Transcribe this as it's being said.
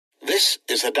This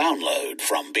is a download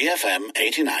from BFM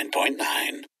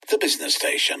 89.9, the business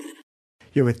station.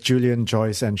 You're with Julian,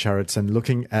 Joyce and Sharad, and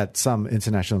looking at some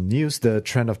international news. The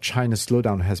trend of China's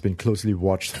slowdown has been closely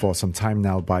watched for some time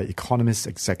now by economists,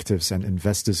 executives and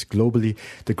investors globally.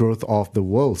 The growth of the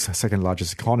world's second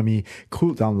largest economy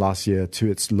cooled down last year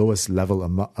to its lowest level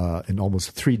in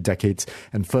almost 3 decades,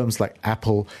 and firms like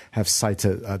Apple have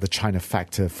cited the China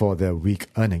factor for their weak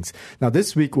earnings. Now,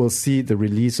 this week we'll see the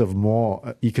release of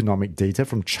more economic data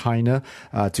from China.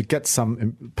 To get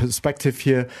some perspective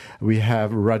here, we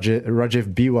have Rajiv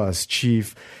Biwas,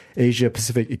 Chief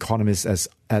Asia-Pacific Economist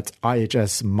at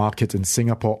IHS Markit in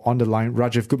Singapore, on the line.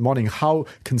 Rajiv, good morning. How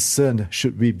concerned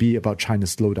should we be about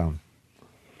China's slowdown?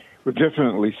 We've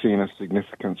definitely seen a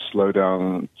significant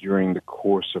slowdown during the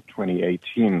course of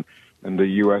 2018, and the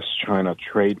U.S.-China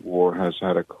trade war has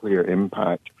had a clear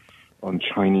impact on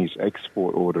Chinese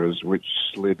export orders, which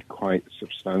slid quite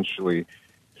substantially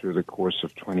through the course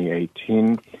of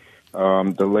 2018.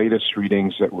 The latest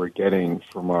readings that we're getting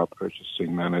from our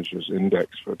Purchasing Managers Index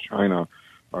for China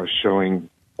are showing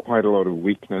quite a lot of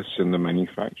weakness in the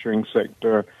manufacturing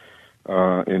sector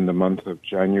in the month of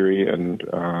January, and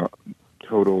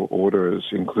total orders,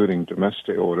 including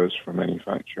domestic orders for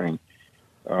manufacturing,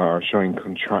 are showing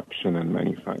contraction in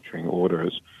manufacturing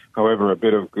orders. However, a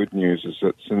bit of good news is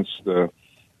that since the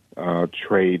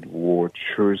trade war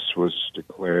truce was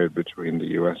declared between the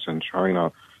U.S. and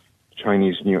China,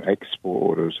 Chinese new export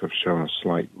orders have shown a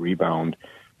slight rebound.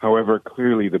 However,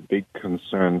 clearly the big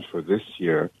concern for this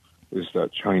year is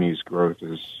that Chinese growth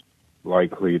is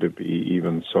likely to be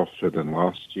even softer than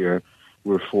last year.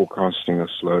 We're forecasting a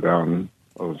slowdown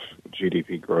of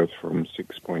GDP growth from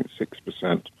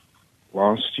 6.6%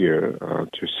 last year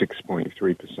to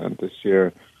 6.3% this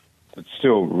year. It's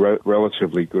still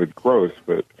relatively good growth,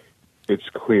 but it's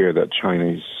clear that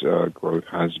Chinese growth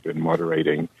has been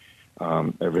moderating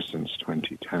ever since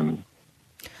 2010.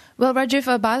 Well,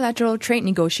 Rajiv, bilateral trade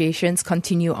negotiations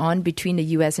continue on between the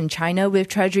U.S. and China, with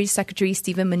Treasury Secretary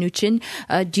Steven Mnuchin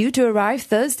due to arrive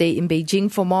Thursday in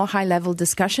Beijing for more high-level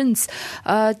discussions.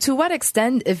 To what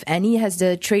extent, if any, has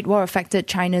the trade war affected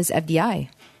China's FDI?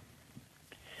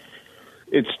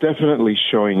 It's definitely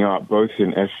showing up both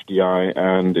in FDI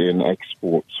and in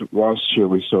exports. Last year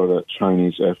we saw that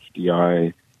Chinese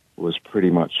FDI was pretty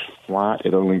much flat.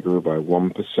 It only grew by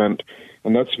 1%.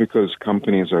 And that's because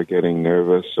companies are getting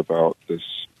nervous about this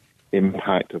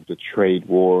impact of the trade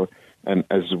war. And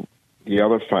as the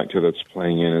other factor that's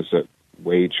playing in is that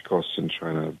wage costs in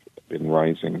China have been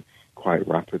rising quite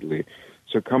rapidly.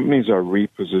 So companies are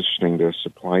repositioning their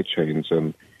supply chains,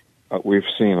 and we've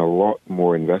seen a lot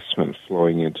more investment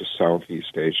flowing into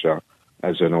Southeast Asia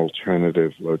as an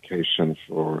alternative location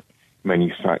for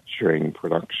manufacturing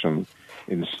production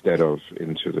instead of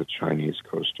into the Chinese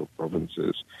coastal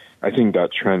provinces. I think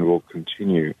that trend will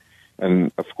continue.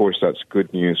 And of course, that's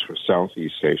good news for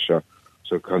Southeast Asia.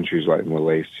 So countries like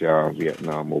Malaysia,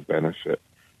 Vietnam will benefit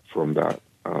from that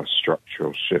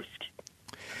structural shift.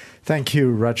 Thank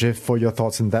you, Rajiv, for your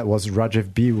thoughts. And that was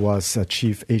Rajiv Biwas,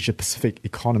 Chief Asia-Pacific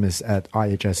Economist at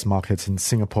IHS Markit in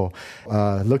Singapore.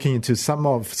 Looking into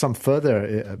some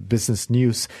further business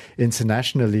news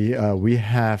internationally, we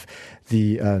have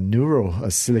the Neuro, a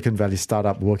Silicon Valley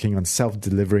startup working on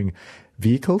self-delivering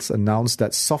vehicles, announced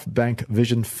that SoftBank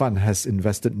Vision Fund has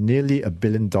invested nearly $1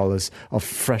 billion of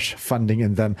fresh funding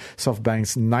in them.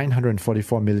 SoftBank's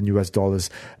 $944 million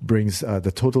brings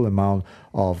the total amount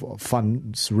of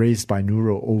funds raised by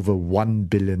Neuro over $1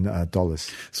 billion.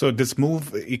 So this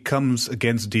move, it comes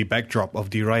against the backdrop of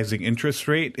the rising interest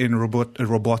rate in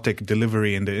robotic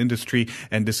delivery in the industry,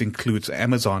 and this includes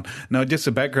Amazon. Now, just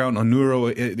a background on Neuro,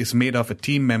 it is made of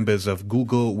team members of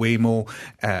Google, Waymo,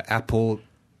 Apple,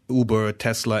 Uber,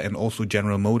 Tesla, and also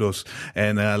General Motors.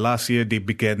 And last year, they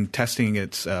began testing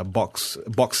its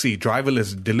Boxy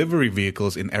driverless delivery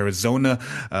vehicles in Arizona,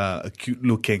 a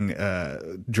cute-looking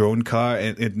drone car.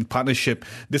 And in partnership,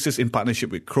 this is in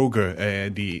partnership with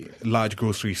Kroger, the large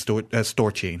grocery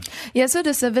store chain. Yeah, so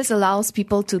the service allows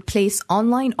people to place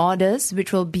online orders,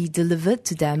 which will be delivered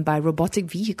to them by robotic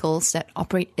vehicles that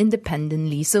operate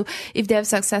independently. So if they have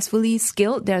successfully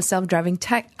scaled their self-driving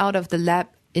tech out of the lab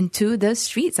into the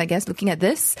streets, I guess, looking at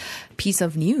this piece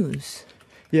of news.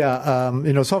 Yeah,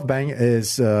 SoftBank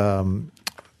is a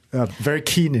very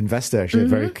keen investor, actually, a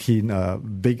very keen,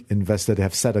 big investor. They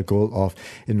have set a goal of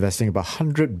investing about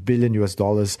 $100 billion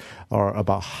or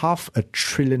about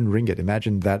 $500 billion ringgit.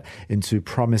 Imagine that, into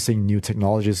promising new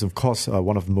technologies. Of course,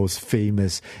 one of the most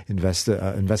famous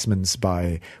investments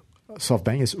by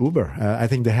SoftBank is Uber. I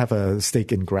think they have a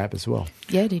stake in Grab as well.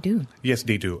 Yeah, they do. Yes,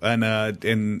 they do. And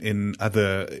in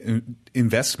other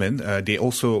investment, they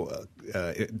also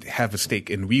have a stake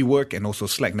in WeWork and also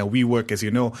Slack. Now, WeWork, as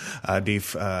you know, they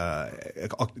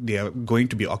are going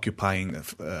to be occupying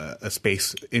a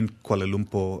space in Kuala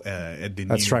Lumpur at the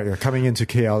That's right. They're coming into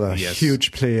KL, a Yes.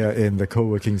 huge player in the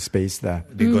co-working space there.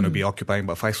 They're going to be occupying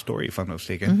about 5-story, if I'm not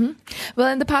mistaken.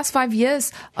 Well, in the past 5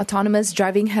 years, autonomous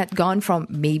driving had gone from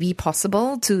maybe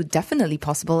possible to definitely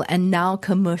possible and now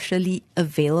commercially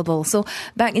available. So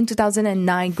back in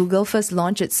 2009, Google first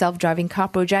launched its self-driving car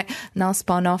project, now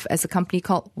spun off as a company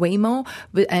called Waymo.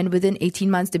 And within 18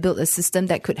 months, they built a system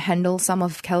that could handle some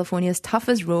of California's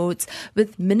toughest roads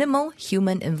with minimal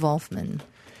human involvement.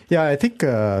 Yeah, I think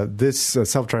this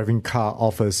self-driving car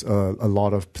offers a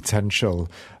lot of potential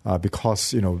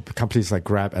because, companies like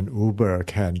Grab and Uber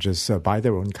can just buy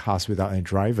their own cars without any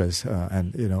drivers.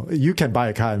 And, you can buy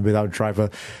a car and without a driver,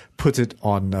 put it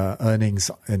on earnings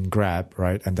in Grab,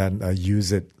 right? And then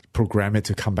use it, program it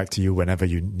to come back to you whenever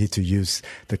you need to use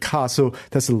the car. So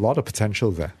there's a lot of potential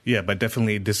there. Yeah, but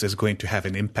definitely this is going to have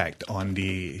an impact on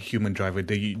the human driver,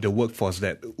 the workforce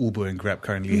that Uber and Grab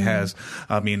currently has.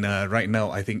 I mean, right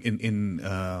now, I think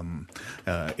in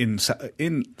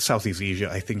Southeast Asia,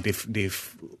 I think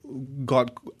they've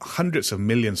got hundreds of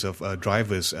millions of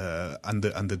drivers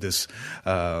under this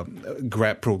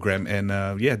Grab program, and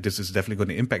this is definitely going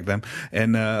to impact them.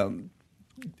 And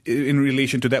in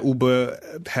relation to that, Uber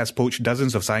has poached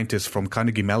dozens of scientists from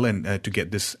Carnegie Mellon to get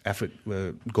this effort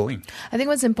going. I think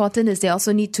what's important is they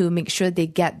also need to make sure they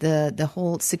get the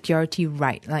whole security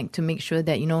right, like to make sure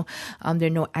that, there are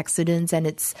no accidents and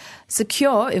it's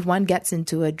secure if one gets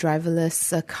into a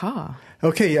driverless car.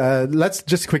 Okay, let's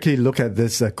just quickly look at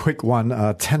this quick one.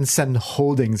 Tencent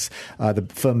Holdings, the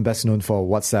firm best known for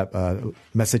WhatsApp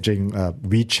messaging,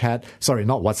 WeChat. Sorry,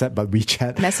 not WhatsApp, but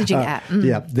WeChat. Messaging app.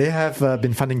 Yeah, they have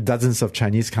been funding dozens of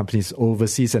Chinese companies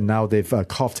overseas, and now they've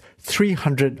coughed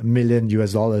 $300 million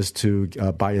to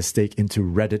buy a stake into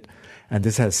Reddit. And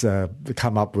this has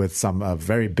come up with some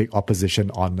very big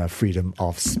opposition on freedom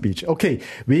of speech. Okay,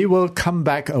 we will come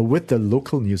back with the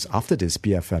local news after this,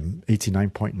 BFM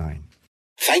 89.9.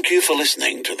 Thank you for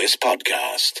listening to this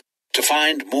podcast. To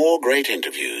find more great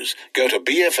interviews, go to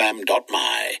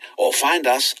bfm.my or find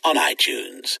us on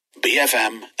iTunes.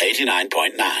 BFM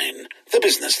 89.9, the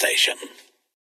business station.